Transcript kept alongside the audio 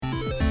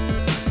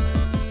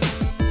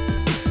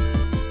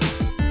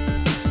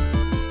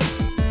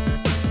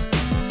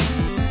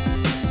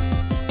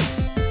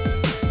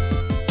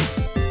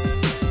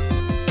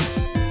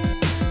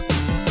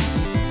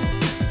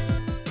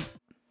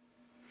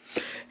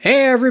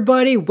Hey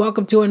everybody,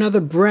 welcome to another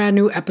brand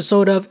new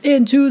episode of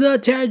Into the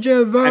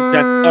Tangiverse.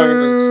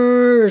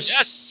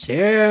 Yes.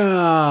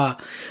 Yeah.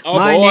 Oh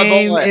My boy,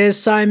 name boy.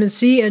 is Simon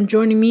C and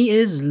joining me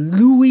is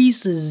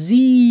Luis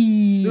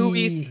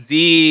Louis Z.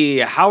 Z.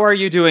 How are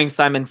you doing,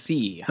 Simon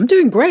C? I'm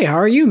doing great. How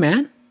are you,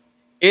 man?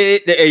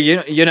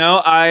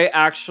 I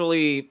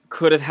actually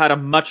could have had a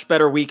much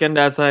better weekend,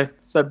 as I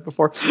said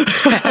before.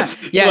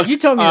 Yeah, Look, you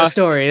told me the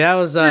story. That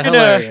was we're gonna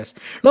hilarious. A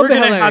we're little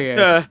bit gonna have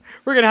hilarious. to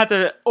we're gonna have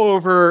to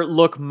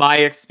overlook my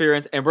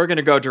experience, and we're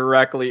gonna go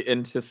directly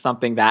into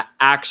something that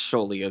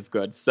actually is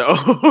good. So, All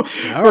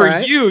for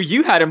right.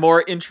 you had a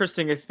more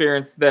interesting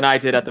experience than I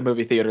did at the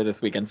movie theater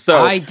this weekend. So,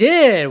 I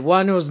did.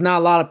 One was not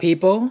a lot of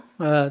people.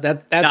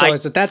 That's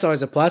always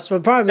nice. a plus.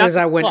 But probably because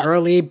That's a I went plus.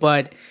 early,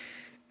 but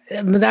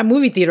that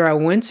movie theater I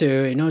went to,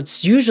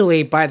 it's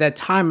usually by the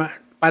time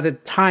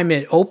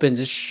it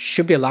opens, it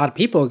should be a lot of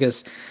people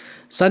because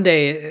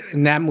Sunday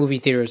in that movie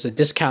theater is a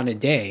discounted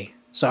day.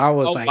 So Oh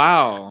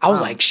wow! I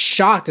was Wow. like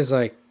shocked. It's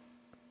like,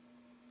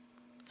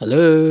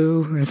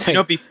 hello. It's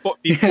like, Before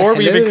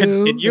we even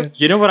continue, hello.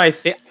 you know what I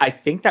think? I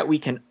think that we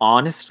can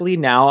honestly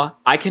now.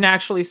 I can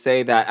actually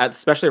say that,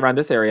 especially around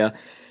this area,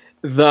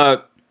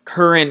 the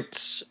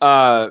current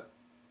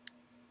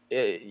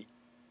eh,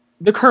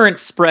 the current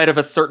spread of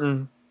a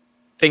certain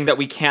thing that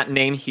we can't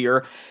name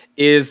here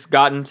is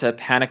gotten to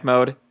panic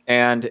mode.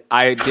 And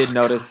I did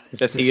notice the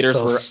This is theaters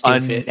so were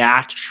stupid.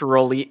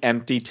 unnaturally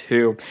empty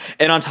too.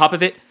 And on top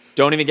of it,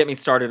 don't even get me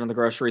started on the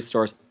grocery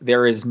stores.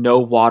 There is no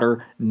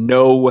water,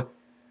 no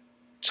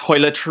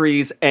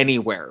toiletries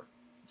anywhere.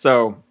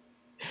 So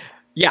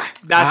yeah,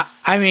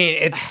 that's I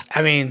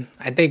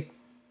think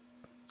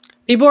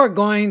people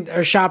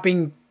are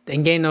shopping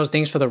and getting those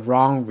things for the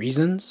wrong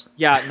reasons.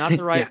 yeah, not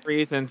the right Yeah.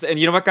 reasons. And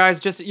you know what, guys?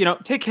 Just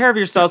take care of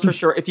yourselves for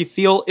sure. If you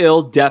feel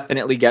ill,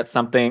 definitely get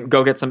something.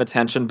 Go get some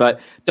attention, but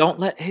don't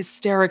let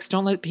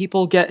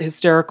people get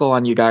hysterical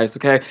on you guys.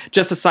 Okay,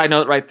 just a side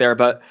note right there.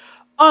 But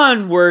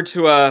onward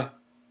to a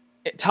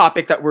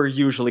topic that we're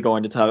usually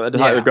going to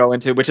Yeah. go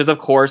into, which is of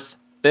course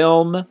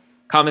film,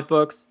 comic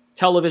books,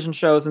 television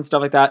shows, and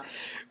stuff like that.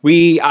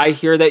 I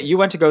hear that you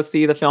went to go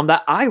see the film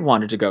that I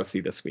wanted to go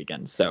see this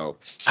weekend. So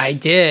I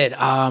did.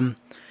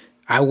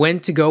 I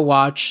went to go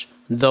watch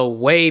The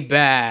Way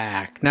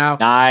Back. Now,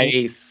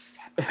 nice.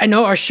 I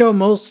know our show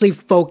mostly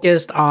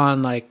focused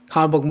on like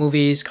comic book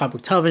movies, comic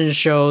book television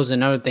shows,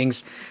 and other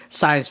things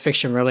science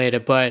fiction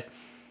related, but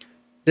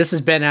this is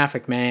Ben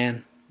Affleck,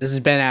 man. This is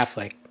Ben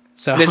Affleck.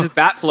 So This is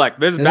Batfleck.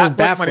 This is This is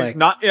Batfleck when Batfleck. it's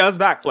not. Yeah, it's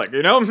Batfleck.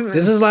 You know.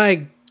 this is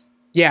like,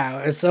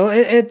 yeah. So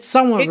it's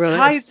somewhat It really.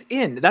 ties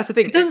in. That's the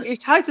thing. It doesn't. It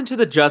ties into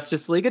the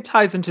Justice League. It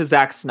ties into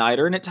Zack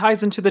Snyder, and it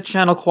ties into the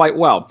channel quite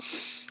well.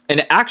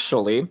 And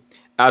actually,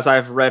 as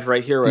I've read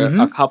right here,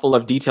 a couple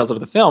of details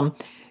of the film,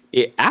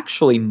 it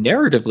actually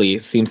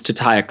narratively seems to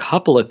tie a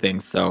couple of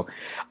things. So,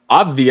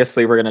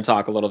 obviously, we're going to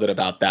talk a little bit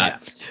about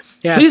that.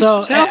 Yeah, Please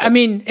so tell. I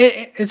mean,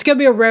 it's gonna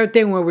be a rare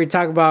thing where we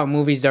talk about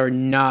movies that are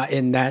not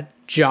in that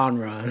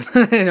genre.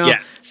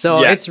 Yes,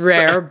 So yes. it's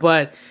rare,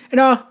 but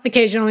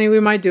occasionally we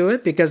might do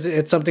it because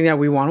it's something that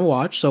we want to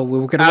watch. So we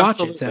were gonna watch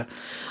it. Absolutely.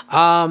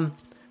 So,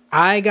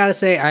 I gotta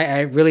say,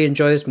 I really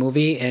enjoy this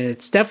movie, and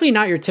it's definitely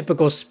not your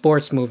typical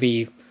sports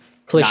movie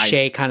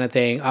cliche Nice. kind of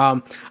thing.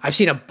 I've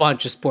seen a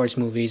bunch of sports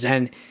movies,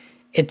 and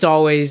it's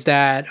always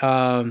that.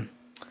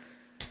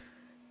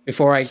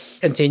 Before I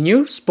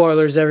continue,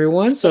 spoilers,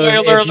 everyone. So if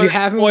you alert,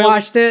 haven't spoilers,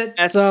 watched it,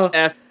 so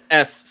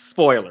SSS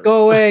spoilers.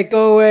 go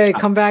away,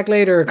 come back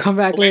later,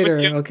 Away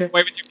with you. Okay.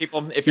 Away with you,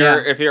 people. If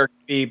Yeah. you're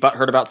be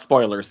butthurt about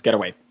spoilers, get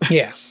away.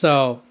 Yeah.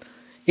 So,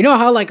 you know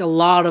how like a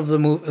lot of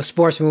the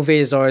sports movie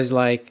is always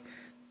like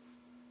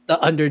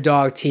the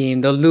underdog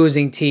team, the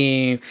losing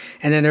team,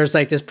 and then there's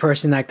like this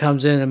person that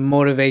comes in and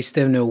motivates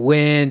them to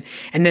win,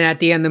 and then at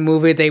the end of the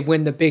movie they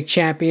win the big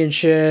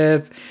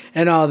championship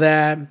and all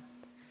that.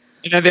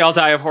 And then they all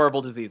die of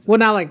horrible diseases. Well,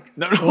 not like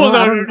No, well,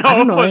 I don't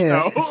know. no,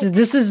 Yeah. no.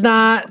 This is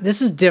not. This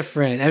is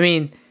different. I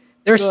mean,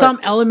 there's some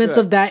elements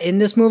good. of that in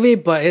this movie,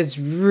 but it's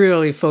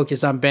really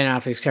focused on Ben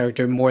Affleck's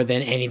character more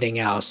than anything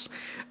else.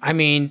 I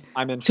mean,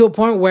 I'm to a interested.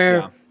 point where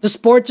Yeah. the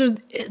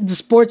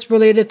sports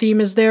related theme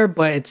is there,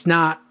 but it's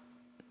not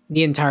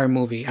the entire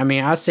movie. I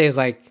mean, I'll say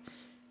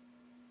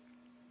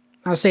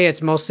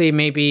it's mostly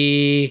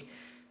maybe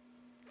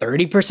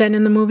 30%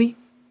 in the movie.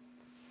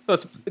 So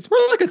it's more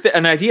like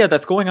an idea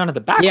that's going on in the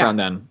background.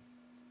 Then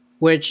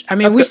Which I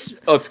mean, That's good.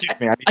 Oh, excuse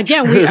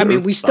me.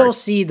 we still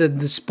see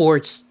the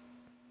sports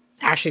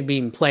actually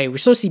being played. We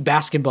still see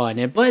basketball in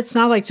it, but it's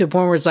not like to a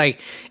point where it's like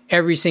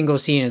every single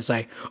scene it's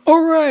like,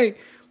 all right,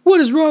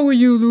 what is wrong with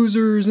you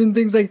losers and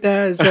things like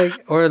that. It's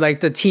like, or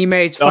like the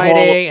teammates The fighting,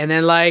 whole- and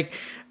then like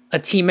a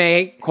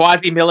teammate.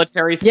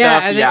 quasi-military stuff. Yeah,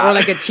 and then, yeah. or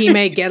like a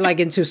teammate get like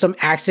into some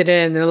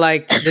accident, and then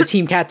like the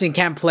team captain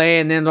can't play,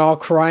 and then they're all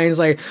crying. It's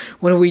like,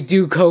 what do we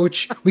do,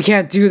 coach? We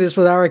can't do this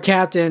with our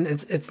captain.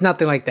 It's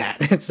nothing like that.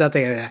 It's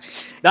nothing like that.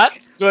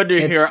 That's good to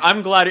It's- hear.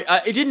 I'm glad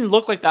it didn't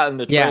look like that in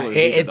the Yeah, trailers.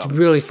 either, it's though.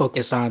 really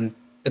focused on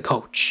the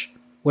coach,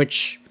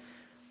 which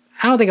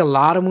I don't think a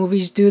lot of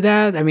movies do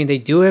that. I mean, they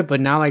do it,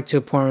 but not like to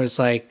a point where it's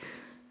like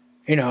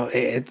you know,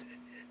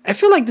 I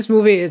feel like this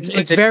movie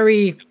it's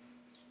very,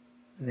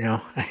 you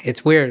know,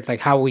 it's weird like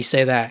how we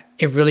say that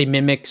it really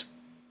mimics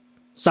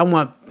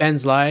somewhat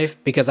Ben's life,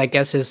 because I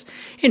guess his,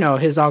 you know,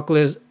 his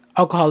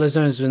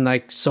alcoholism has been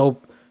like so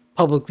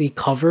publicly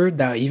covered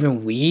that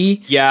even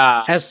we,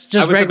 Yeah, as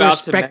just regular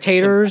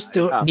spectators,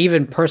 don't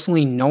even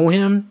personally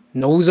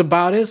knows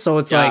about it. So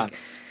it's like,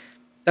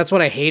 that's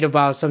what I hate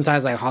about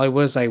sometimes like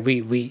Hollywood. Is like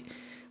we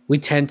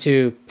tend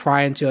to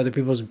pry into other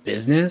people's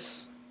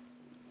business.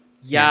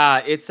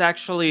 Yeah, it's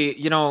actually,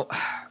 you know,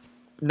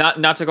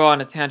 not to go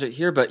on a tangent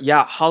here, but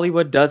yeah,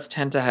 Hollywood does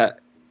tend to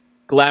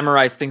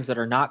glamorize things that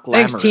are not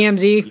glamorous.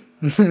 Thanks, TMZ.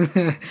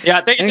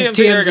 Yeah, thanks,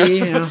 TMZ.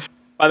 You know.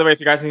 By the way, if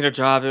you guys need a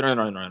job, no.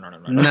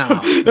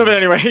 No, but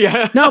anyway,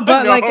 yeah. No,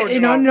 but like,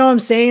 you know what I'm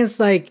saying? It's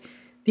like,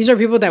 these are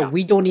people that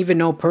we don't even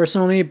know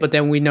personally, but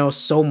then we know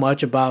so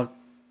much about,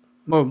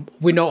 or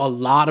we know a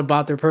lot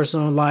about their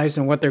personal lives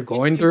and what they're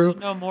going through. We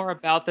know more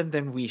about them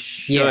than we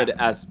should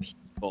as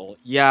people.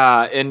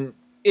 Yeah, and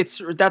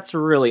that's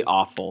really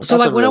awful. So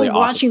that's like when I'm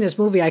watching this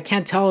movie, I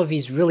can't tell if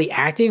he's really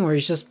acting or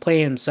he's just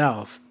playing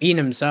himself, being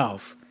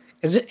himself.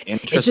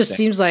 It just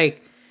seems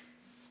like,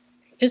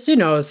 it's, you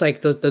know, it's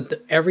like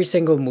the every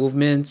single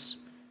movements,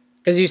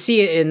 because you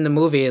see it in the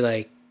movie,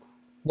 like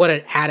what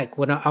an addict,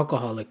 what an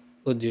alcoholic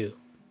will do,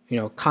 you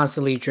know,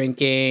 constantly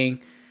drinking,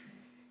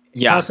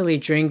 you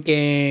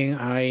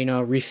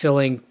know,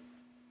 refilling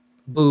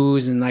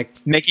booze and like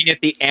making it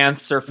the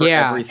answer for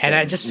everything. And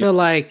I just feel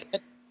like,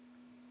 you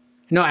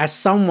know, as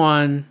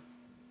someone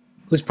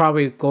who's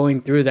probably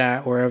going through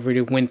that or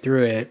ever went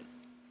through it,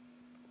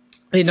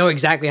 they know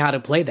exactly how to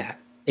play that.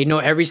 They know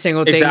every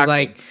single thing.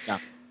 Like,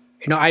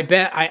 you know, I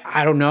bet,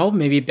 I don't know,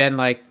 maybe Ben,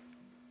 like,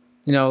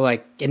 you know,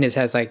 like in his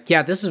head, like,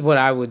 yeah, this is what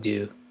I would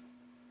do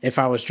if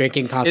I was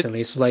drinking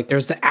constantly. So like,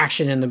 there's the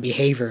action and the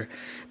behavior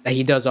that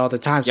he does all the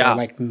time. So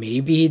like,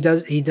 maybe he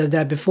does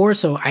that before.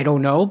 So I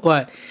don't know,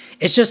 but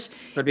it's just,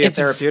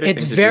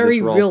 it's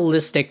very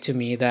realistic to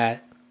me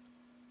that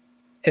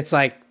it's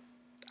like,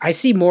 I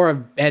see more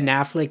of Ben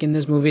Affleck in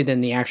this movie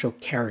than the actual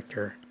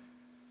character.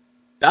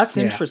 That's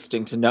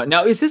interesting to know.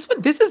 Now, is this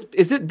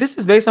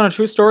based on a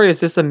true story? Or is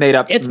this a made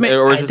up? I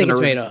think it's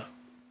made up.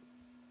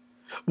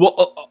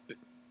 Well,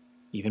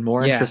 even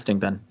more interesting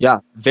then.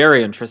 Yeah,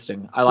 very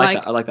interesting. I like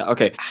that. I like that.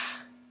 Okay.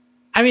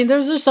 I mean,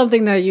 there's just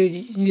something that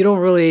you don't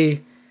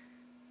really,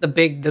 the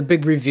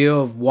big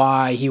reveal of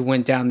why he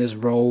went down this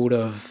road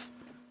of,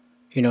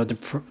 you know,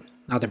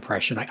 not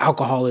depression, like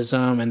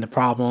alcoholism and the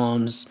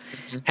problems,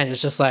 and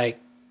it's just like,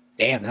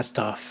 damn, that's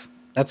tough.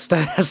 That's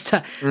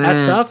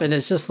tough, and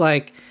it's just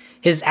like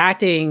his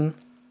acting.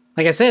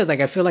 Like I said, like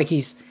I feel like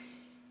he's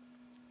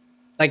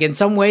like in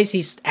some ways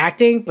he's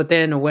acting, but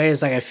then in a way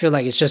it's like I feel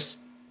like it's just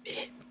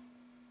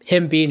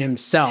him being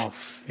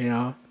himself. You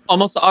know,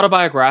 almost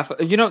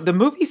autobiographical. You know, the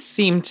movies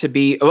seem to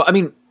be. I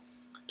mean,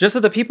 just so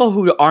the people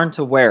who aren't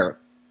aware,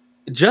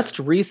 just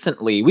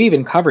recently we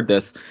even covered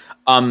this.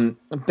 Ben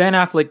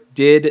Affleck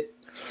did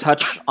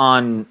touch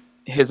on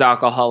his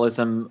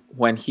alcoholism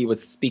when he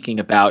was speaking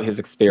about his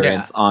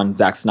experience on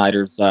Zack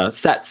Snyder's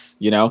sets,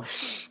 you know,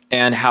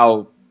 and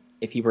how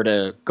if he were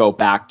to go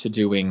back to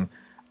doing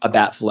a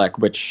Batfleck,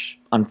 which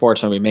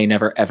unfortunately we may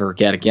never ever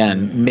get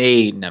again,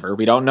 we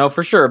don't know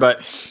for sure,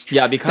 but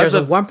yeah, because there's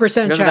a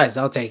 1% chance,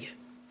 I'll take it.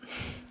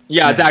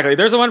 Yeah, exactly.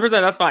 There's a 1%.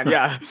 That's fine.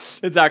 Yeah,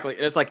 exactly.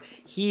 It's like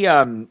he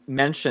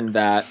mentioned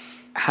that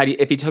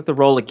if he took the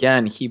role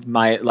again, he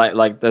might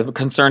like the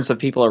concerns of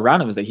people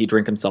around him is that he'd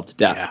drink himself to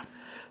death. Yeah.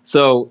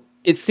 So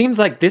it seems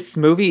like this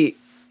movie,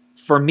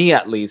 for me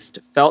at least,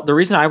 the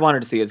reason I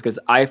wanted to see it is because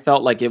I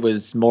felt like it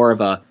was more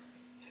of a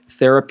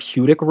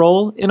therapeutic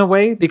role in a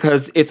way,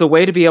 because it's a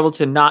way to be able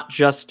to not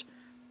just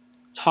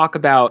talk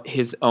about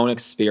his own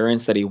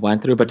experience that he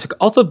went through, but to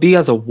also be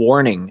as a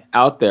warning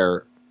out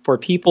there for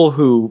people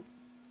who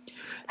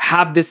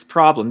have this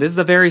problem. This is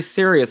a very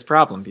serious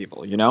problem,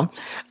 people, you know?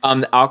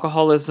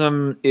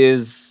 Alcoholism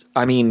is,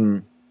 I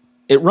mean,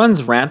 it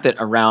runs rampant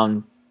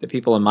around the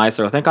people in my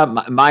circle. I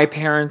think my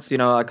parents, you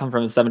know, I come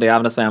from a Seventh-day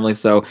Adventist family,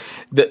 so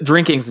the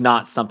drinking's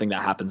not something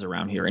that happens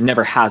around here. It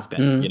never has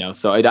been, you know.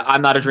 So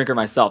I'm not a drinker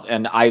myself,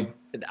 and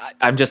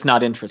I'm just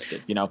not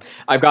interested. You know,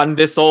 I've gotten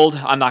this old.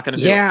 I'm not going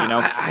to do it. You know,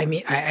 I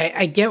mean,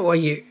 I get where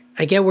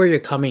you're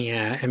coming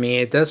at. I mean,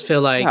 it does feel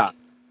like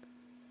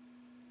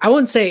I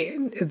wouldn't say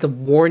it's a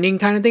warning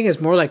kind of thing. It's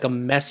more like a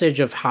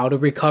message of how to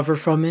recover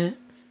from it.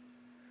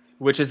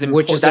 That's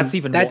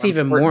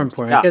even more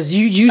important because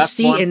you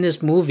see in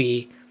this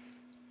movie,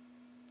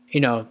 you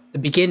know, the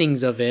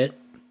beginnings of it,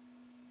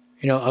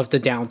 you know, of the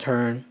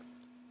downturn,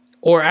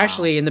 or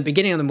actually in the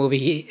beginning of the movie,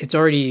 he's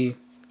already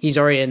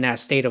in that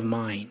state of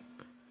mind.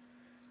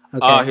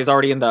 Okay. He's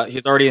already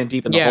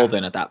deep in the hole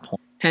then at that point.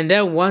 And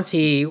then once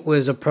he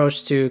was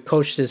approached to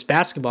coach this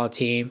basketball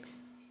team,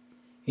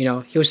 you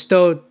know, he was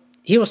still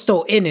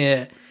in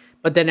it,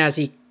 but then as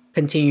he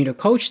continued to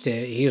coach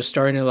it, he was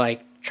starting to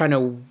like trying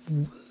to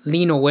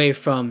lean away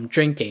from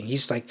drinking. He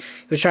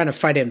was trying to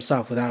fight it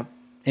himself without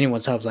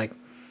anyone's help. Like,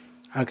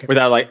 okay,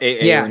 without like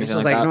AA he's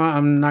just like, no,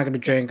 I'm not gonna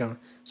drink.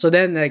 So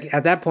then, like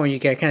at that point, you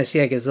can kind of see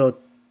like his little,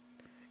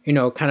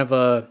 kind of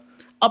a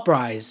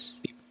uprise.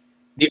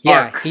 The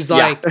Yeah, arc. he's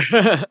like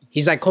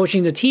he's like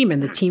coaching the team,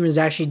 and the team is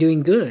actually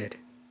doing good.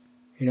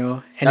 And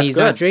That's he's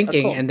good. not That's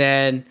drinking, cool. and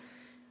then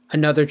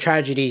another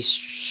tragedy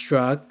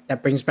struck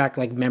that brings back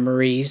like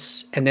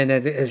memories, and then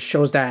it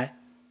shows that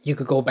you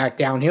could go back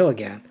downhill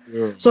again.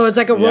 So it's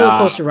like a roller Yeah.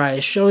 coaster ride.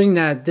 It's showing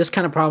that this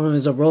kind of problem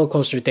is a roller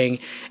coaster thing,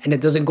 and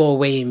it doesn't go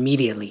away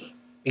immediately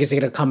because they're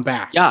gonna come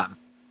back. Yeah.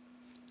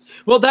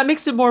 Well, that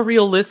makes it more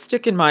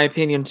realistic, in my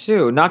opinion,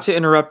 too. Not to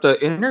interrupt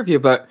the interview,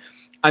 but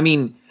I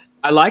mean,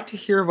 I like to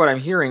hear what I'm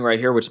hearing right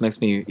here, which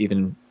makes me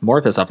even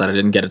more pissed off that I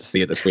didn't get to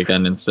see it this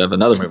weekend instead of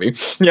another movie.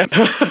 Yeah,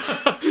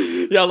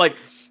 yeah, like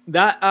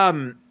that.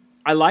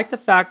 I like the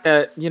fact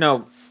that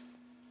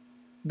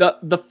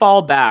the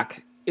fall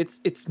back.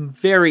 It's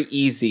very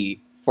easy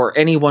for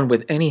anyone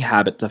with any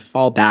habit to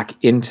fall back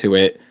into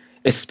it,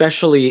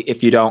 especially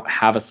if you don't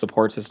have a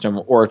support system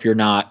or if you're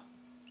not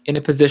in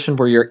a position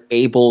where you're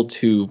able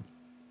to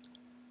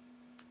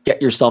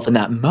get yourself in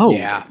that mode.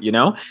 Yeah.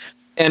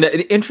 And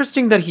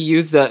interesting that he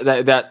used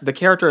that the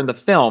character in the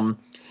film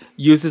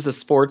uses a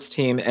sports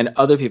team and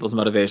other people's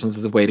motivations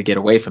as a way to get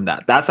away from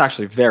that. That's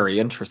actually very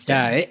interesting.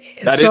 Yeah.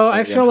 That is So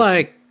very I feel interesting.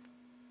 like,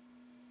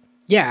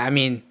 yeah, I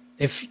mean,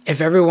 if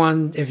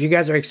you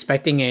guys are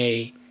expecting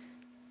a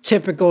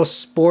typical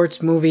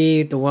sports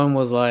movie, the one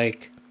with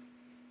like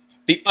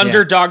the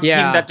underdog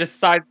Yeah. team that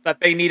decides that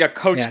they need a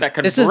coach that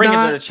can this is bring them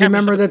to not the championship.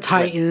 Remember the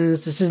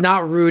Titans. This is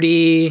not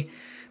Rudy.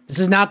 This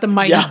is not the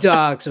Mighty Yeah.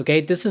 Ducks.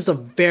 Okay, this is a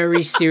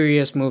very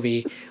serious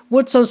movie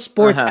with some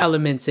sports Uh-huh.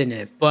 elements in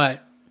it,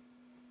 but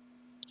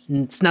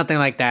it's nothing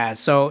like that.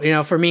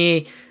 So for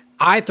me,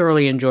 I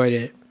thoroughly enjoyed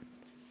it.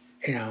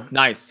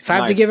 Nice. If I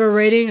have to give it a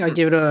rating, I'd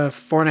give it a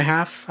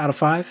 4.5 out of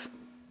 5.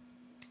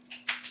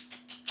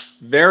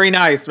 Very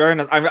nice, very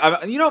nice.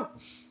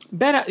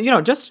 Ben,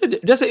 just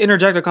to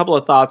interject a couple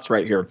of thoughts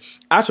right here.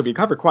 Actually, we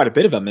covered quite a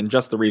bit of them in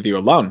just the review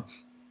alone.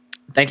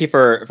 Thank you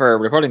for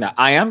recording that.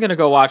 I am going to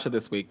go watch it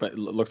this week, but it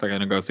looks like I'm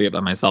going to go see it by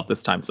myself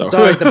this time. So It's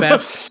always the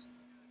best.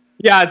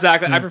 yeah,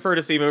 exactly. I prefer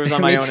to see movies on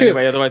my Me own too.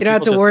 anyway. Otherwise, You don't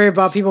have people to worry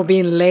about people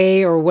being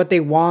late or what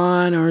they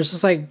want, or it's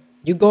just like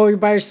you go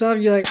by yourself.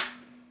 You're like,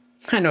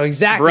 I know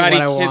exactly bratty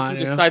what I kids want.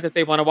 who decide that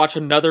they want to watch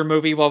another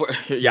movie while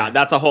yeah,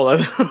 that's a whole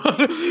other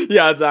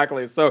yeah,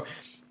 exactly. So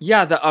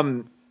yeah,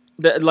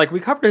 like we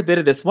covered a bit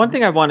of this. One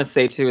thing I want to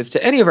say too is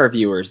to any of our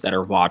viewers that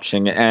are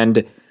watching,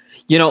 and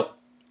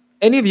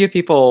any of you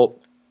people,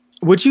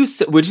 would you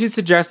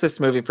suggest this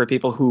movie for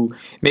people who,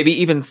 maybe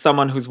even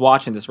someone who's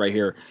watching this right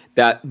here,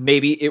 that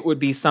maybe it would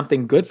be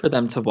something good for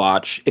them to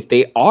watch if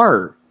they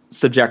are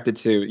subjected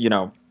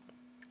to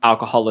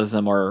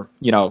alcoholism or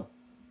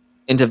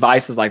into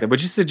vices like that?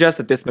 Would you suggest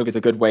that this movie is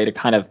a good way to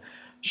kind of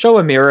show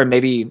a mirror and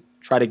maybe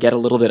try to get a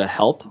little bit of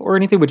help or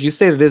anything? Would you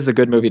say that this is a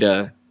good movie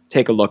to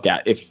take a look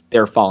at if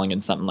they're falling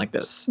in something like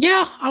this?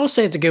 Yeah, I would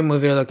say it's a good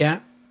movie to look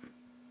at.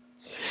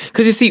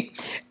 Because you see,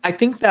 I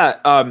think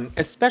that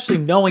especially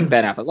knowing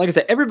Ben Affleck, like I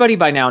said, everybody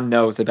by now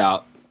knows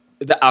about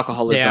the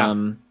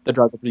alcoholism, the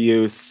drug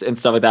abuse, and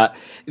stuff like that.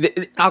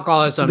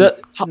 Alcoholism,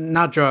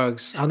 not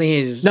drugs. I don't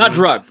think he's not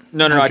drugs.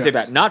 No, I not say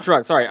drugs. that. Not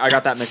drugs. Sorry, I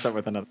got that mixed up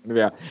with another.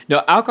 Yeah,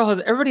 no,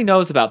 alcoholism. Everybody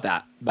knows about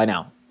that by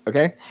now.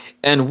 Okay,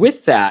 and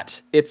with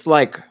that, it's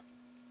like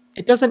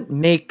it doesn't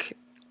make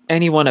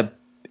anyone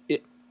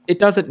it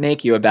doesn't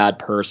make you a bad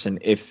person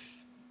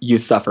if you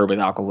suffer with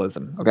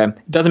alcoholism. Okay,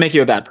 it doesn't make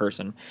you a bad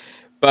person.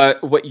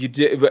 But what you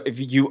do, if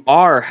you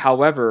are,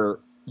 however,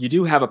 you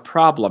do have a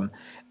problem.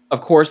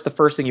 Of course, the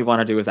first thing you want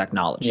to do is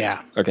acknowledge it.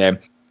 Okay.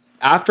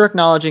 After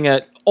acknowledging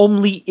it,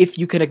 only if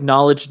you can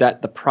acknowledge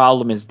that the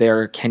problem is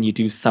there can you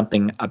do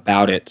something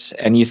about it.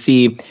 And you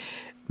see,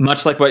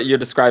 much like what you're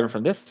describing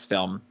from this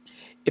film,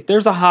 if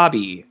there's a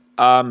hobby,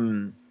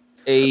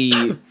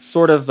 a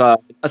sort of a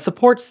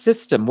support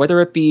system,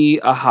 whether it be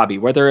a hobby,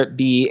 whether it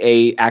be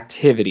a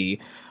activity,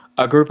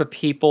 a group of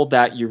people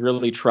that you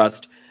really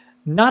trust.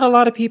 Not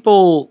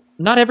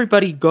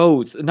everybody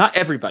goes to AA,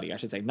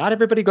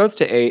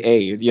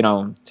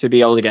 to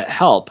be able to get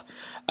help.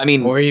 I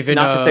mean, or even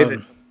not to say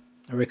that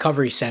a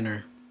recovery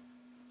center.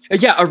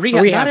 Yeah, a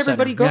rehab. Not center,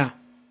 everybody goes.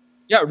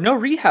 Yeah, no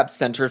rehab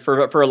center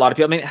for a lot of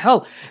people. I mean,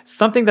 hell,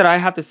 something that I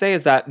have to say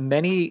is that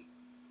many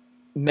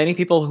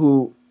people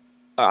who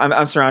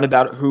I'm surrounded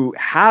about who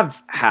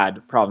have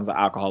had problems with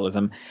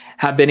alcoholism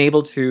have been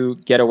able to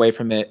get away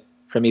from it,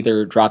 from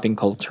either dropping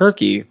cold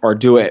turkey or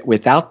do it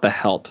without the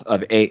help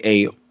of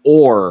AA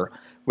or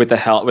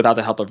without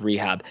the help of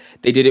rehab.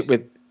 They did it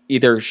with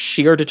either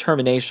sheer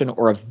determination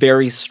or a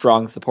very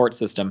strong support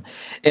system.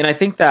 And I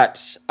think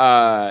that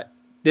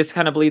this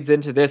kind of bleeds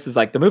into this is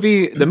like the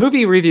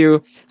movie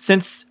review,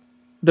 since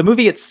the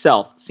movie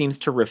itself seems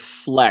to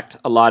reflect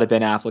a lot of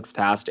Ben Affleck's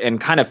past and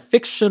kind of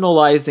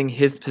fictionalizing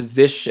his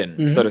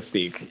position, so to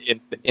speak,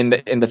 in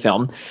the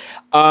film.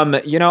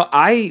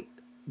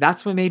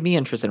 That's what made me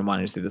interested in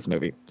wanting to see this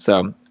movie.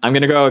 So I'm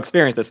going to go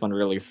experience this one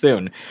really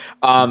soon.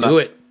 Do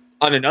it.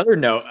 On another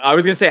note, I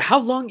was going to say, how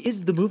long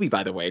is the movie,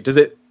 by the way? Is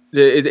it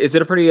a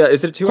 2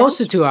 hours? Close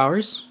to 2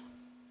 hours.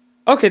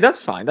 Okay, that's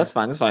fine. That's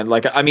fine. That's fine.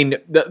 Like, I mean,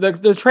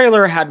 the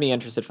trailer had me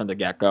interested from the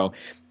get go,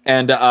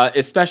 and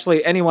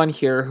especially anyone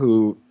here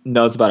who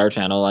knows about our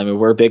channel. I mean,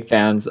 we're big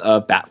fans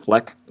of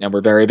Batfleck, and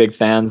we're very big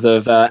fans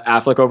of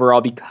Affleck overall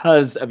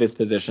because of his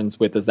positions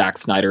with the Zack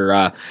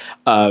Snyder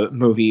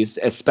movies,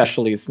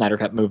 especially the Snyder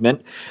Cut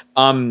movement.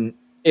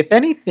 If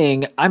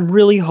anything, I'm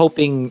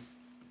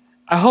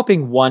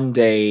hoping one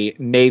day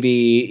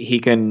maybe he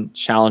can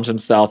challenge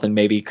himself and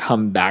maybe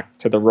come back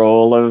to the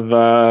role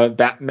of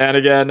Batman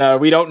again.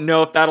 We don't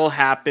know if that'll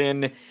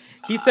happen.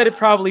 He said it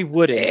probably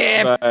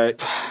wouldn't.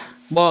 But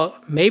well,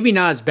 maybe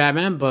not as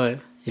Batman, but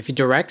if you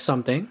direct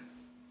something,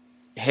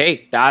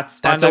 hey, that's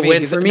a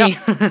win for me.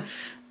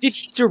 Did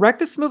he direct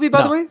this movie,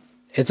 by the way?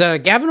 It's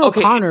Gavin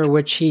O'Connor,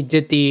 which he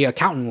did The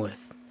Accountant with.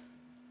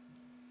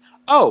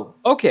 Oh,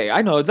 okay.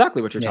 I know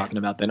exactly what you're talking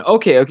about then.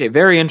 Okay.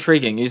 Very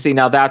intriguing. You see,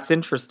 now that's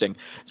interesting.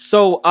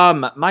 So,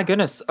 my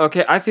goodness.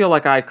 Okay, I feel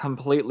like I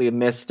completely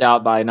missed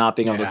out by not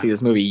being able to see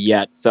this movie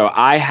yet. So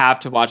I have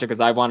to watch it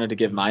because I wanted to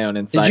give my own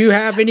insight. Did you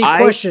have any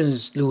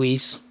questions,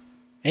 Luis?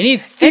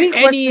 Anything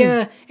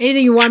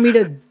you want me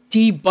to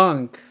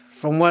debunk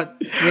from what,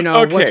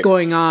 what's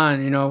going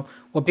on,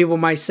 what people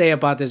might say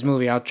about this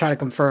movie? I'll try to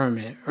confirm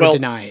it or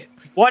deny it.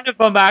 One of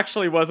them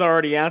actually was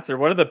already answered.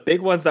 One of the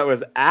big ones that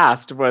was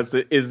asked was,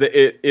 is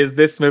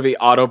this movie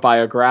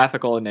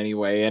autobiographical in any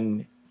way?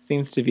 And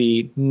seems to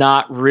be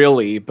not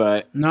really,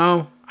 but...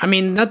 No. I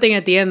mean, nothing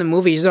at the end of the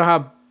movie. You know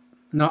how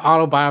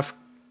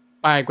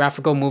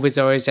autobiographical movies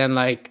always end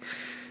like,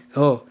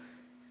 the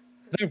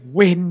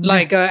wind.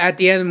 Like at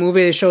the end of the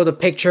movie, they show the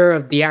picture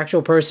of the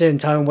actual person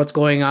telling what's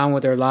going on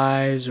with their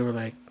lives or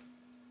like...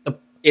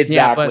 Exactly.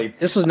 Yeah, but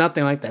this was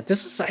nothing like that.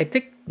 This is, I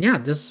think,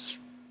 this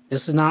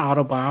is not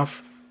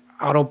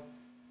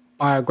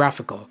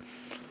autobiographical.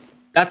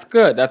 That's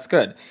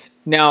good.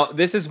 Now,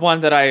 this is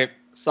one that I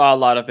saw a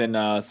lot of in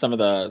some of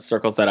the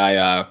circles that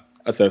I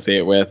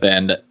associate with,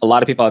 and a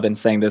lot of people have been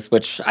saying this,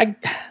 which I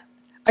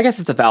guess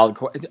it's a valid.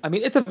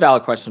 It's a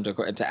valid question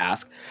to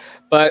ask,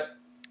 but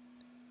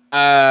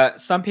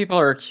some people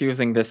are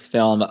accusing this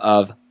film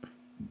of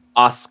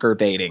Oscar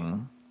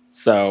baiting.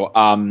 So,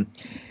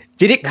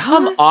 did it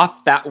come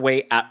off that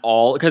way at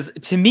all? Because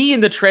to me,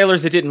 in the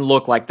trailers, it didn't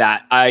look like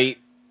that. A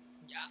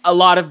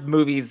lot of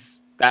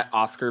movies that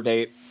Oscar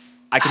bait,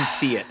 I can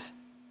see it.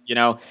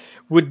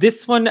 Would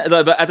this one?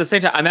 But at the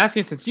same time, I'm asking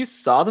you, since you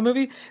saw the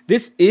movie,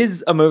 this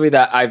is a movie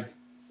that I've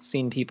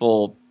seen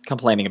people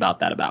complaining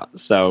about.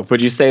 So,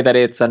 would you say that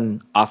it's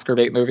an Oscar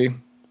bait movie?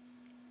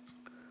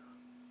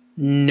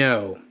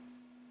 No,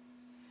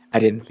 I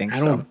didn't think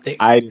so. I don't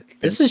think.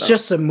 This is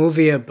just a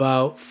movie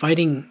about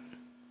fighting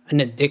an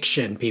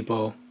addiction,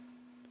 people.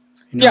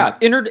 Yeah,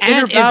 inner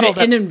battle. If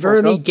it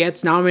inadvertently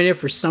gets nominated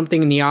for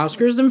something in the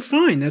Oscars, then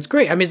fine, that's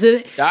great. I mean,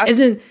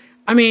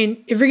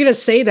 if you're gonna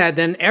say that,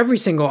 then every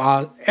single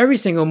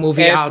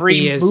movie out there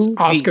is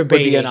Oscar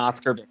baiting. Would be an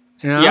Oscar bait.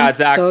 Yeah,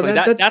 exactly.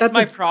 So that's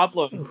my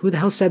problem. Who the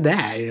hell said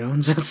that?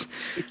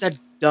 It's a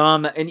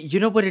dumb. And you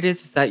know what it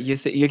is that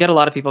you get a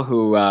lot of people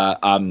who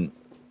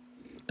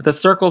the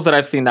circles that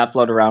I've seen that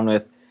float around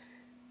with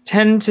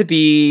tend to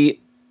be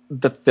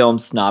the film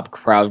snob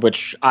crowd,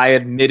 which I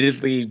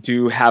admittedly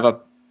do have a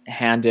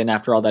hand in.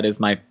 After all, that is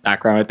my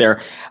background right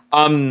there.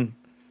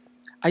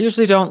 I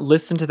usually don't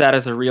listen to that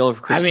as a real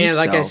critique. I mean,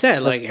 like I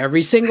said, like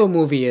every single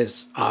movie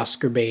is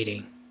Oscar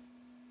baiting.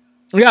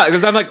 Yeah,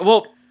 because I'm like,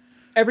 well,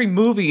 every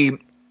movie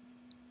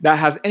that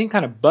has any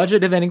kind of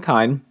budget of any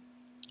kind,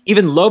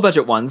 even low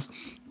budget ones,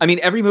 I mean,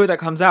 every movie that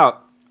comes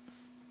out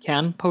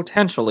can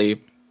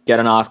potentially get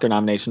an Oscar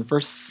nomination for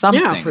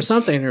something. Yeah, for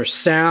something. There's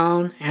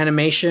sound,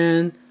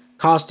 animation,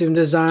 costume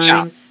design.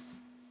 Yeah.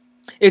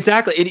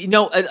 Exactly.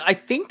 I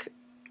think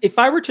if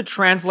I were to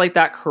translate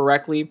that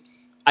correctly,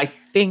 I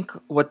think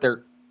what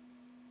they're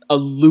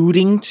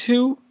alluding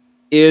to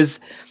is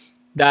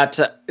that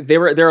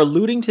they're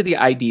alluding to the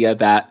idea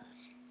that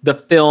the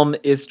film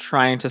is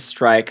trying to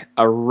strike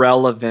a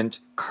relevant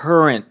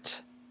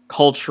current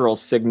cultural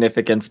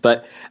significance.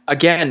 But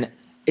again,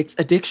 it's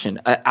addiction,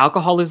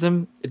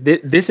 alcoholism.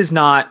 This is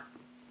not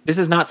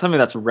something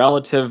that's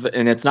relative,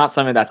 and it's not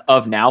something that's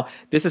of now.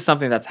 This is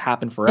something that's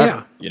happened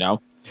forever. Yeah.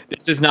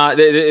 This is not.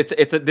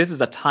 This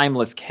is a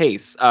timeless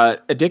case.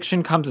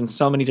 Addiction comes in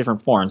so many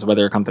different forms.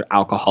 Whether it comes through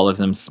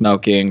alcoholism,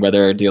 smoking,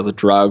 whether it deals with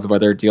drugs,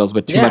 whether it deals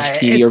with too much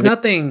TV. It's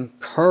nothing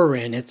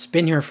current. It's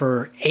been here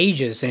for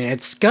ages, and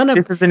it's gonna.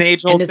 This is an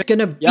age-old. And it's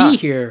gonna be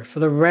here for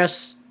the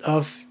rest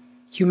of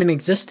human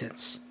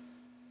existence.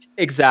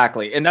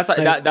 Exactly, and that's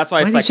why. That's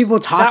why. What are these people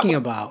talking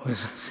about?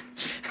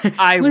 What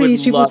are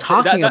these people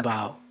talking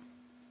about?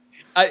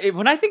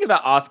 When I think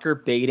about Oscar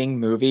baiting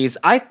movies,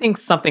 I think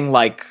something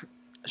like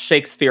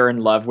Shakespeare in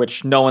Love,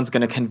 which no one's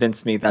going to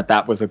convince me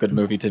that was a good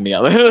movie to me.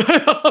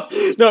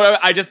 No,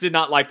 I just did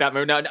not like that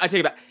movie. No, I tell you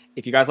about,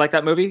 if you guys like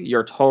that movie,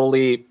 you're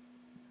totally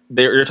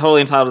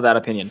entitled to that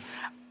opinion.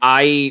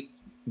 I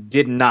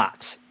did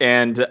not,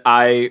 and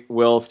I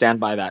will stand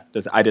by that.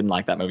 I didn't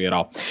like that movie at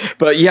all.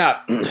 But yeah,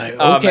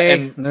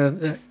 okay.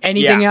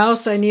 Anything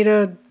else I need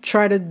to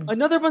try to?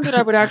 Another one that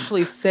I would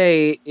actually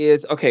say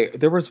is okay.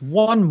 There was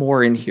one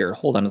more in here.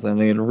 Hold on a second.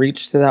 I need to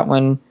reach to that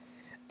one.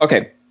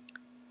 Okay,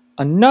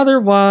 another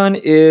one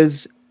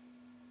is.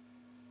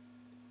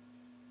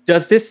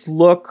 Does this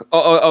look?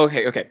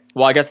 Okay.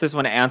 Well, I guess this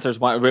one answers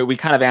one. We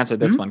kind of answered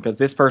this one because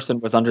this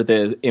person was under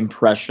the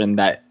impression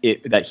that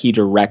he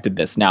directed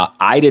this. Now,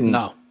 I didn't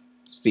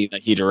see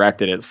that he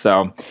directed it,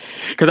 so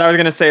because I was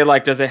gonna say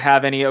like, does it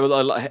have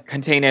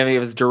contain any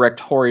of his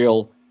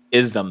directorial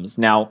isms?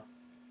 Now,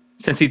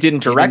 since he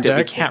didn't direct it,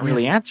 we can't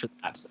really answer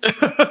that.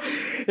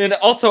 And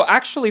also,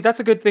 actually, that's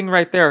a good thing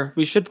right there.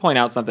 We should point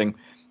out something.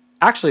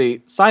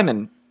 Actually,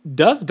 Simon,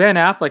 does Ben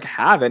Affleck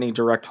have any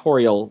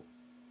directorial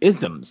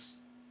isms?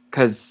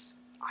 Because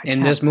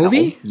in this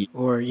movie,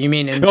 or you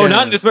mean in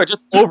not in this movie,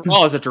 just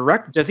overall as a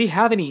director, does he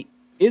have any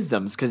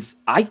isms? Because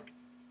I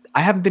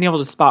haven't been able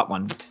to spot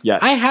one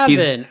yet. I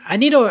haven't. I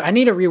need to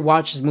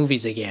rewatch his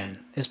movies again.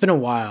 It's been a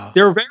while.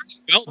 They're very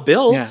well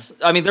built. Yeah.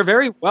 I mean, they're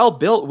very well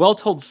built, well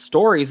told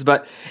stories.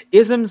 But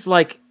isms,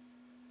 like,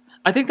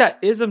 I think that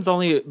isms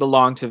only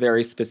belong to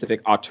very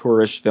specific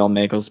auteurish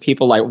filmmakers.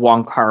 People like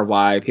Wong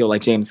Kar-wai, people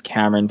like James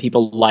Cameron,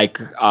 people like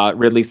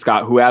Ridley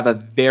Scott, who have a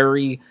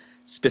very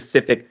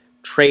specific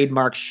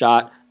trademark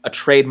shot, a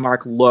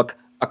trademark look,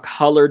 a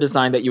color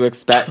design that you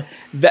expect.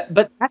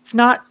 But that's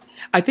not.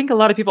 I think a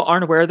lot of people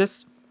aren't aware of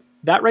this.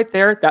 That right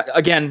there,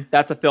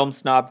 that's a film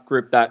snob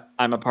group that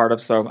I'm a part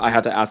of. So I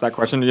had to ask that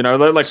question. You know,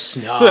 like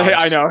snobs. So, hey,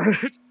 I know.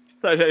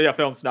 So, yeah,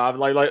 film snob.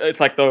 Like it's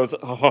like those.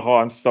 Oh,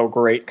 I'm so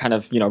great kind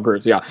of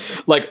groups. Yeah,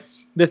 like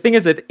the thing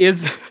is, it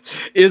is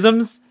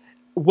isms.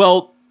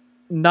 Well,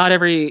 not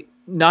every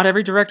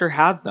director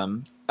has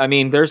them. I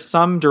mean, there's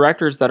some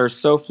directors that are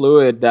so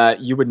fluid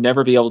that you would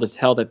never be able to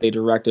tell that they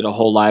directed a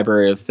whole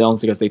library of films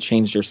because they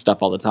changed their stuff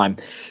all the time.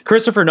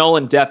 Christopher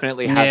Nolan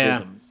definitely has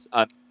isms.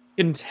 You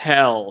can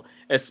tell,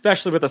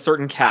 especially with a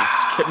certain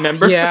cast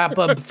member. Yeah,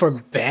 but for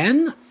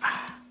Ben,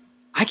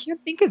 I can't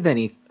think of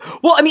any.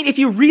 Well, I mean, if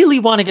you really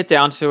want to get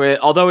down to it,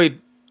 although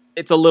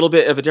it's a little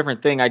bit of a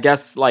different thing, I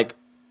guess. Like,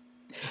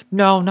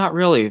 no, not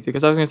really,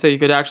 because I was going to say you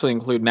could actually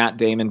include Matt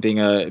Damon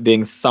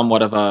being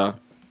somewhat of a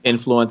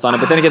influence on it,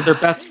 but then again, they're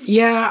best.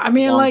 Yeah, I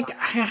mean, like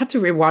I had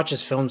to rewatch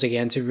his films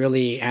again to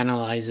really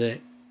analyze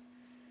it.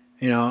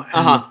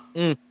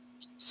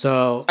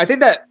 So I think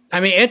that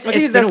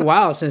it's been a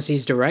while since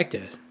he's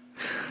directed.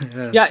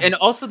 Yeah, and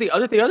also the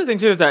other thing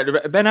too is that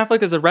Ben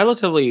Affleck is a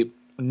relatively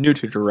new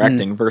to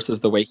directing versus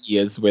the way he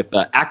is with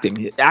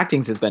acting.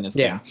 Acting has been his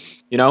thing,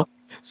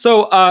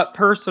 So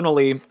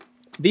personally,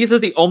 these are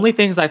the only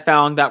things I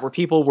found that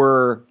people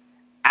were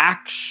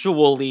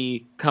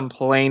actually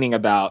complaining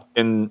about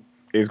in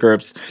these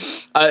groups.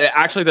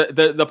 Actually,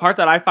 the part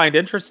that I find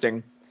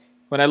interesting,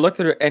 when I look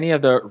through any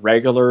of the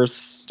regular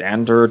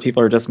standard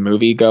people are just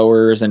movie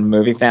goers and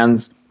movie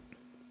fans,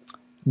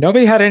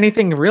 nobody had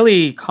anything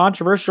really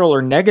controversial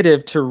or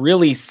negative to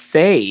really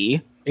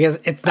say. Because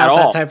it's not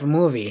that type of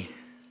movie.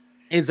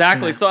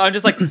 Exactly. Yeah. So I'm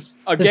just like,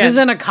 again, this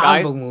isn't a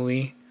comic book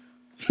movie.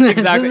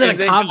 Exactly. This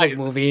isn't a comic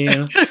book movie.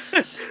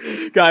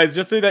 Guys,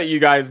 just so that you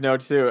guys know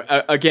too,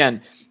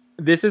 again,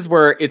 this is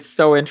where it's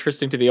so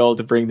interesting to be able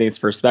to bring these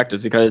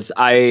perspectives because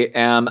I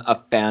am a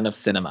fan of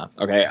cinema.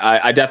 Okay,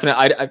 I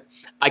definitely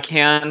I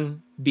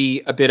can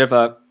be a bit of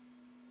a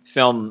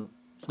film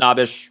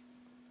snobbish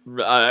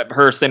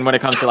person when it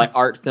comes to like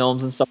art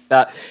films and stuff like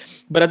that,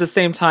 but at the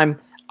same time,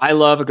 I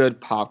love a good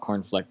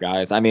popcorn flick,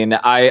 guys. I mean,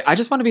 I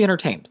just want to be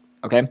entertained.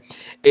 Okay,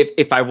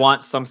 if I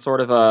want some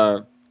sort of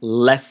a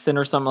lesson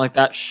or something like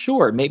that,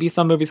 sure, maybe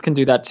some movies can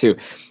do that too,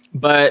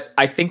 but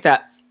I think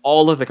that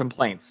all of the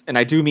complaints, and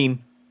I do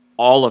mean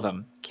all of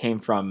them, came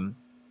from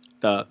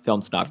the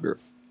film snob group.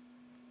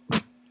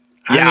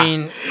 I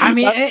mean,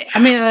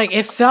 like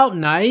it felt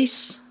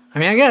nice. I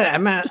mean,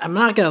 I'm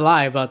not gonna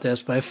lie about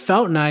this, but it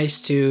felt nice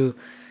to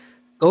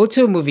go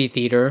to a movie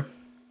theater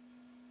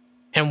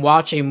and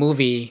watch a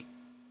movie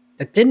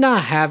that did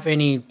not have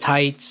any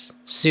tights,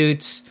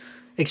 suits,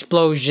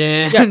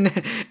 explosion,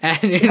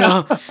 and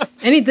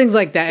anything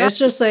like that. It's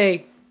just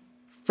a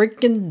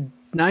freaking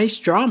nice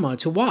drama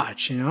to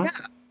watch, Yeah.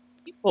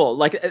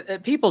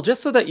 People,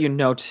 just so that you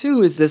know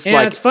too, is this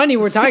it's funny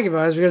we're talking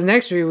about this because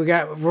next week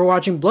we're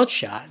watching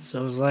Bloodshot,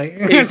 so it's like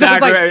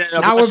exactly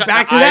now we're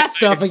back to that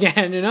stuff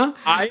again,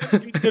 I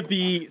need to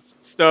be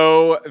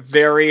so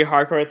very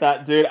hardcore at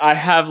that, dude. I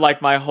have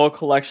like my whole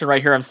collection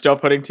right here. I'm still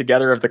putting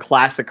together of the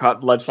classic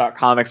Bloodshot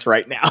comics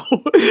right now.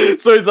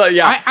 So it's like,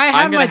 yeah, I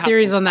have my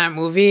theories on that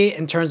movie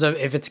in terms of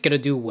if it's gonna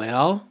do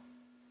well,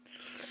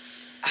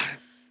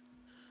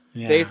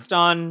 based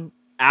on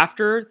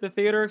after the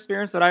theater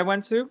experience that I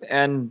went to,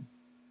 and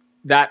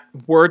that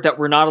word that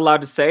we're not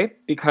allowed to say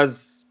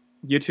because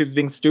YouTube's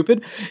being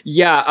stupid.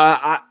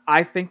 Yeah,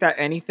 I think that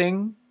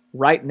anything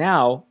right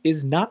now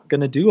is not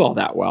going to do all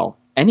that well.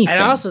 Anything.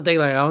 And I also think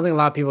I don't think a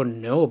lot of people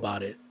know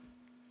about it.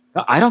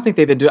 I don't think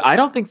they've been doing. I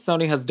don't think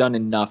Sony has done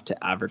enough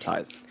to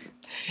advertise.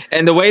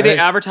 And the way they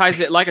advertised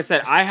it, like I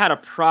said, I had a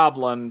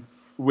problem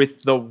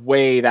with the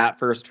way that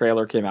first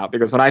trailer came out,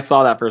 because when I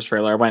saw that first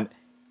trailer, I went,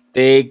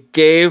 they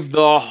gave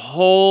the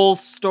whole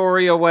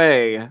story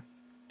away.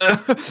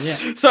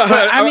 Yeah. So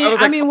but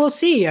I mean, we'll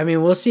see. I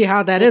mean, we'll see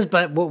how that is.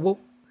 But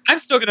I'm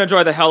still gonna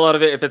enjoy the hell out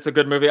of it. If it's a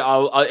good movie,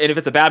 and if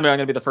it's a bad movie, I'm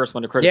gonna be the first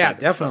one to criticize. Yeah,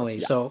 definitely.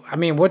 It. So I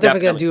mean, we're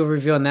definitely gonna do a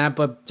review on that.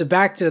 But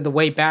back to the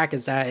way back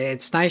is that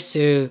it's nice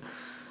to,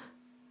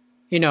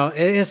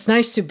 it's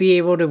nice to be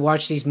able to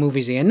watch these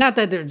movies again. Not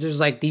that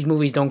there's like these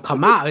movies don't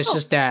come out. It's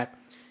just that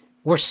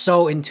we're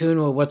so in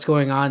tune with what's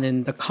going on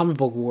in the comic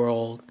book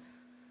world.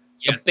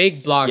 Yes.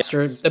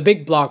 The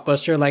big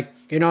blockbuster. Like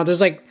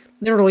there's like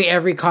literally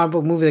every comic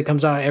book movie that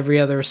comes out every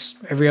other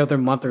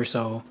month or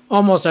so,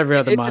 almost every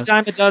other month. It's a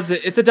dime a dozen.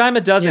 It's a dime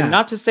a dozen. Yeah.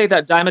 Not to say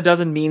that dime a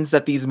dozen means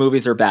that these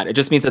movies are bad. It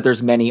just means that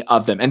there's many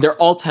of them, and they're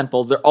all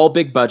tentpoles. They're all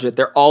big budget.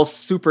 They're all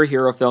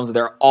superhero films.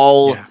 They're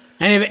all. Yeah.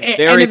 And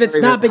if it's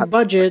not big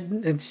budget,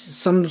 it's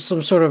some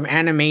sort of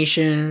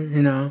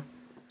animation.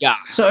 Yeah.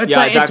 So it's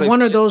exactly. It's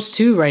one of those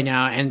two right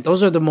now, and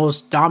those are the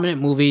most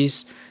dominant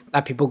movies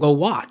that people go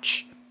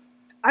watch.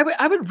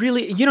 I would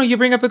really, you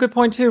bring up a good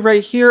point too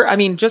right here. I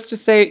mean, just to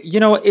say,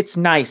 it's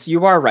nice.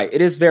 You are right.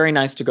 It is very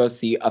nice to go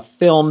see a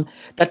film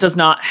that does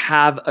not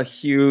have a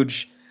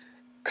huge,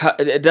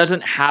 it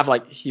doesn't have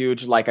like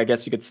huge, like I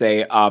guess you could say,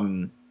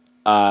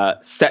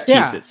 set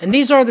pieces. And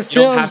these are the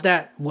films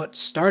that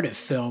started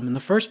film in the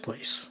first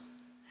place.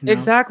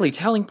 Exactly.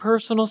 Telling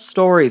personal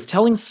stories,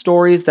 telling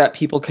stories that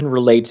people can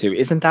relate to.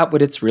 Isn't that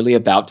what it's really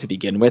about to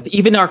begin with?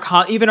 Even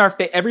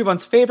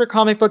everyone's favorite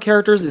comic book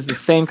characters is the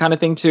same kind of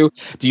thing too.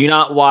 Do you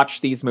not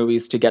watch these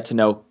movies to get to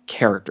know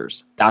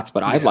characters? That's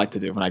what I'd like to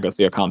do when I go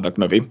see a comic book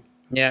movie.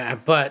 Yeah,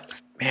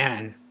 but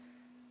man,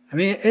 I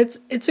mean,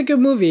 it's a good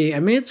movie. I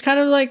mean, it's kind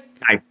of like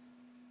nice.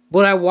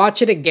 Would I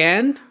watch it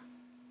again?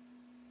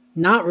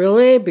 Not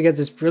really,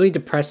 because it's really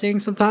depressing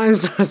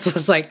sometimes. It's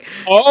just like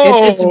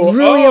it's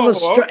really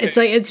it's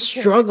like it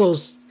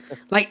struggles,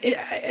 like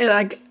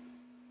like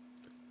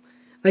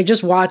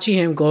just watching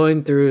him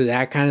going through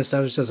that kind of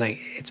stuff is just like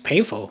it's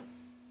painful.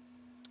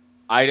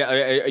 Because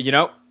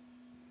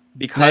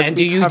and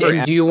do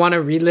you want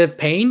to relive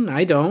pain?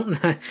 I don't.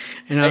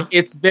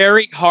 It's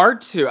very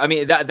hard to. I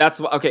mean that's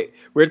okay.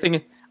 Weird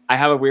thing. I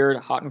have a weird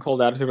hot and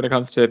cold attitude when it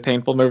comes to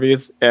painful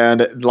movies,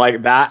 and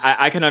like that,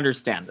 I can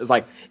understand. It's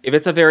like if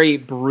it's a very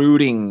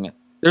brooding,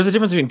 there's a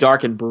difference between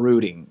dark and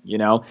brooding.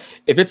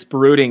 If it's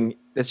brooding,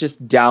 it's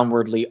just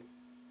downwardly.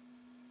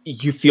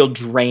 You feel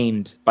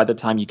drained by the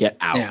time you get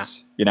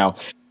out.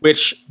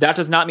 Which that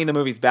does not mean the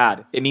movie's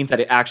bad. It means that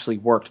it actually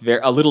worked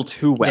a little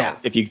too well.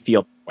 If you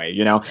feel that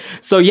way,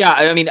 So yeah,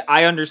 I mean,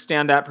 I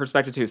understand that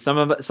perspective too. Some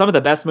of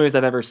the best movies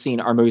I've ever seen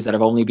are movies that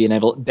I've only been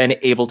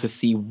able to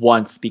see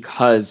once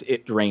because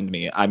it drained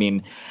me. I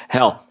mean,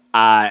 hell,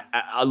 a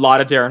lot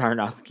of Darren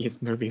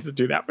Aronofsky's movies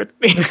do that with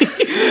me.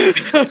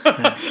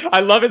 I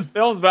love his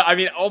films, but I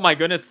mean, oh my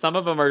goodness, some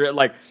of them are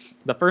like.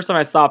 The first time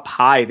I saw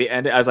Pi, the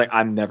end, I was like,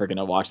 I'm never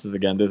gonna watch this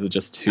again. This is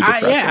just too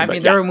depressing. I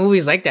mean, there are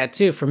movies like that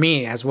too for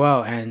me as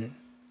well, and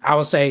I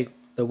will say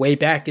The Way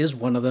Back is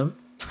one of them.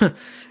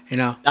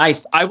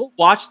 Nice. I will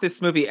watch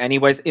this movie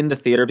anyways in the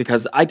theater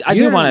because I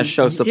do want to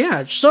show support.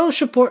 Yeah, show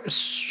support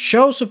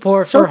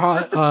for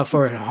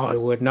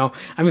Hollywood. No,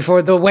 I mean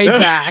for The Way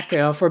Back.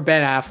 For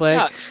Ben Affleck.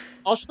 Yeah.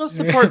 I'll show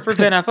support for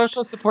Ben Affleck. I'll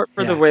show support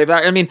for The Way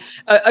Back. I mean,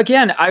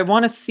 again, I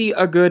want to see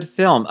a good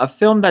film. A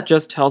film that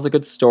just tells a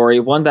good story.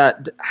 One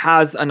that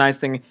has a nice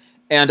thing.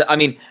 And, I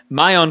mean,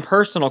 my own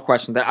personal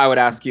question that I would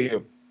ask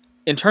you,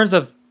 in terms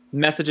of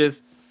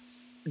messages,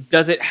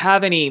 does it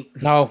have any...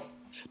 No.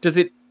 Does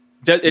it...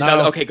 Does,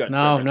 okay, good.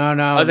 No.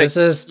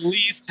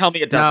 Please tell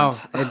me it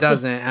doesn't. No, it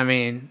doesn't. I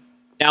mean...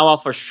 Now I'll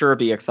for sure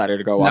be excited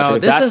to go watch it. No,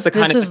 this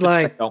is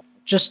like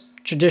just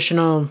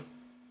traditional...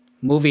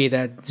 movie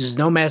that there's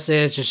no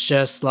message. It's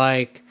just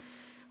like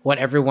what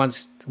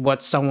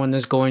someone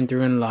is going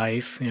through in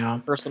life.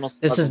 Personal struggles.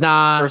 This is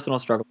not personal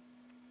struggle.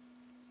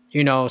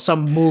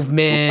 Some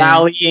movement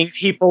rallying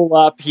people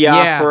up.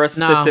 For a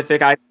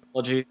specific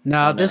ideology.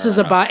 No, this is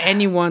about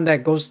anyone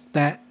that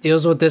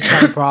deals with this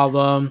kind of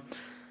problem.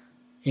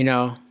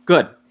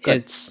 Good.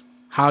 It's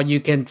how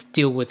you can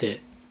deal with it.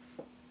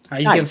 How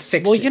you can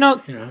fix it.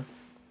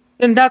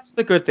 And that's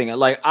the good thing.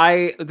 Like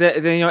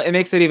it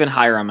makes it even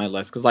higher on my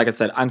list because, like I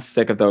said, I'm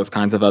sick of those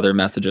kinds of other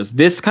messages.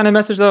 This kind of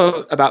message,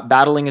 though, about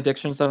battling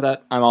addiction, so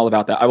that I'm all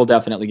about that. I will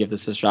definitely give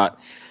this a shot.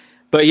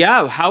 But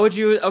yeah, how would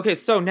you? Okay,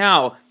 so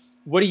now,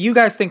 what do you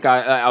guys think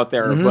out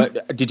there? Mm-hmm.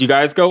 What did you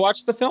guys go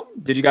watch the film?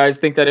 Did you guys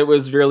think that it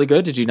was really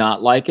good? Did you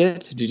not like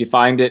it? Did you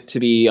find it to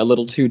be a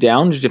little too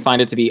down? Did you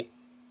find it to be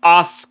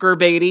Oscar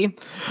baity?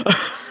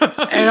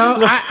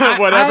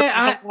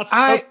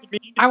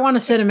 I want to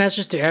send a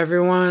message to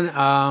everyone.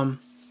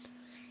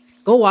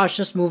 Go watch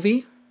this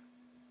movie.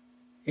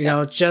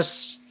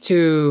 Just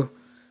to,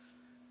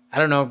 I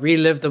don't know,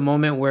 relive the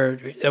moment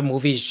where a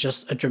movie is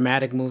just a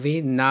dramatic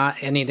movie, not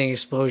anything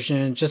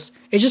explosion. It just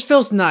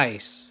feels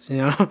nice.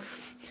 Go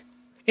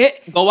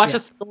watch a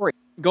story.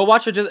 Go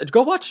watch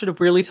a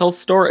really told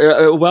story,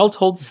 a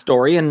well-told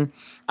story, and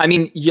I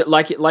mean,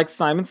 like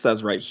Simon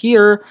says right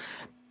here.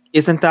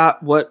 Isn't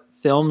that what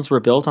films were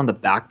built on the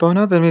backbone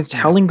of. I mean,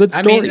 telling good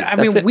stories. I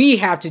mean, we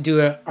have to do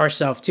it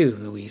ourselves too,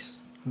 Luis.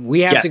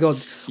 We have to go.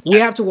 We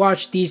have to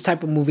watch these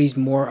type of movies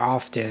more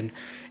often,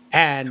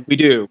 and we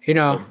do. You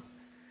know,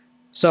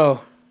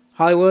 so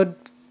Hollywood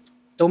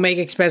don't make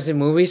expensive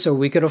movies, so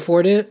we could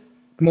afford it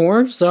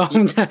more. So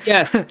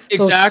yes, exactly.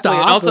 So stop.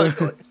 And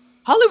also,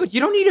 Hollywood, you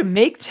don't need to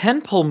make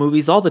tentpole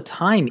movies all the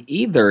time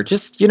either.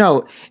 Just,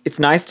 it's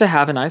nice to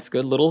have a nice,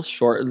 good little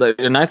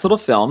a nice little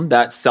film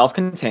that's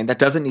self-contained that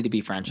doesn't need to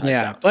be franchised.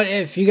 Yeah, out. but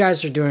if you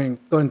guys are going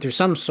through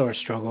some sort of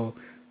struggle,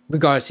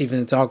 regardless even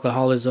if it's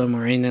alcoholism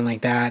or anything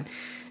like that,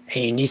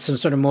 and you need some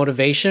sort of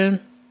motivation,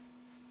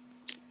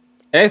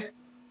 hey,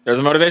 there's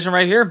a motivation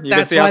right here.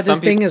 That's why this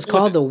thing is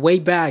called The Way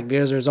Back,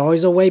 because there's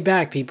always a way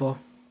back, people.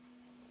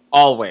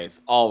 Always.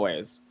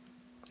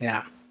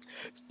 Yeah.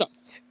 So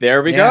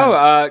there we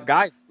go.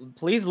 Guys,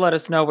 please let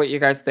us know what you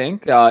guys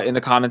think in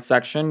the comments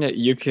section.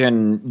 You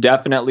can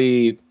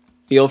definitely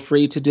feel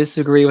free to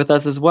disagree with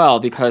us as well,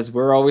 because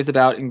we're always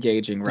about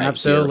engaging right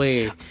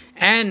Absolutely. here.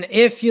 And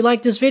if you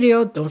like this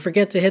video, don't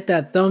forget to hit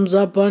that thumbs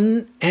up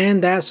button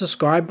and that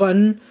subscribe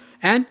button.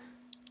 And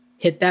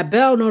hit that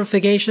bell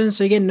notification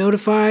so you get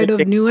notified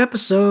of new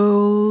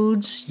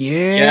episodes.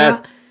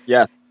 Yeah.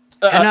 Yes.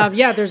 And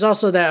there's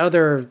also that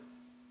other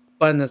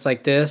button that's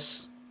like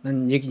this.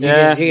 And you can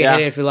hit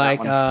it if you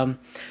like.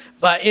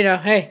 But,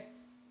 hey,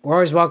 we're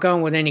always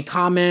welcome with any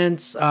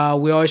comments. We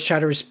always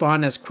try to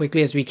respond as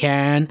quickly as we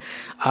can.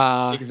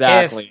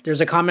 Exactly. If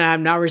there's a comment I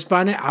have not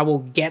responded, I will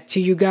get to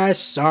you guys.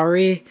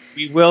 Sorry.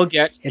 We will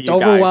get to you guys.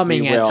 It's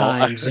overwhelming at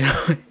times.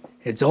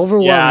 It's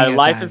overwhelming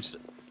at times.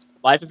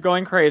 Life is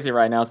going crazy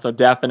right now, so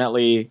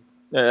definitely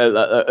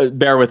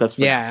bear with us.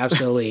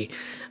 Absolutely.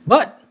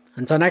 But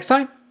until next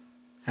time,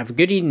 have a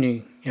good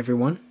evening,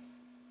 everyone.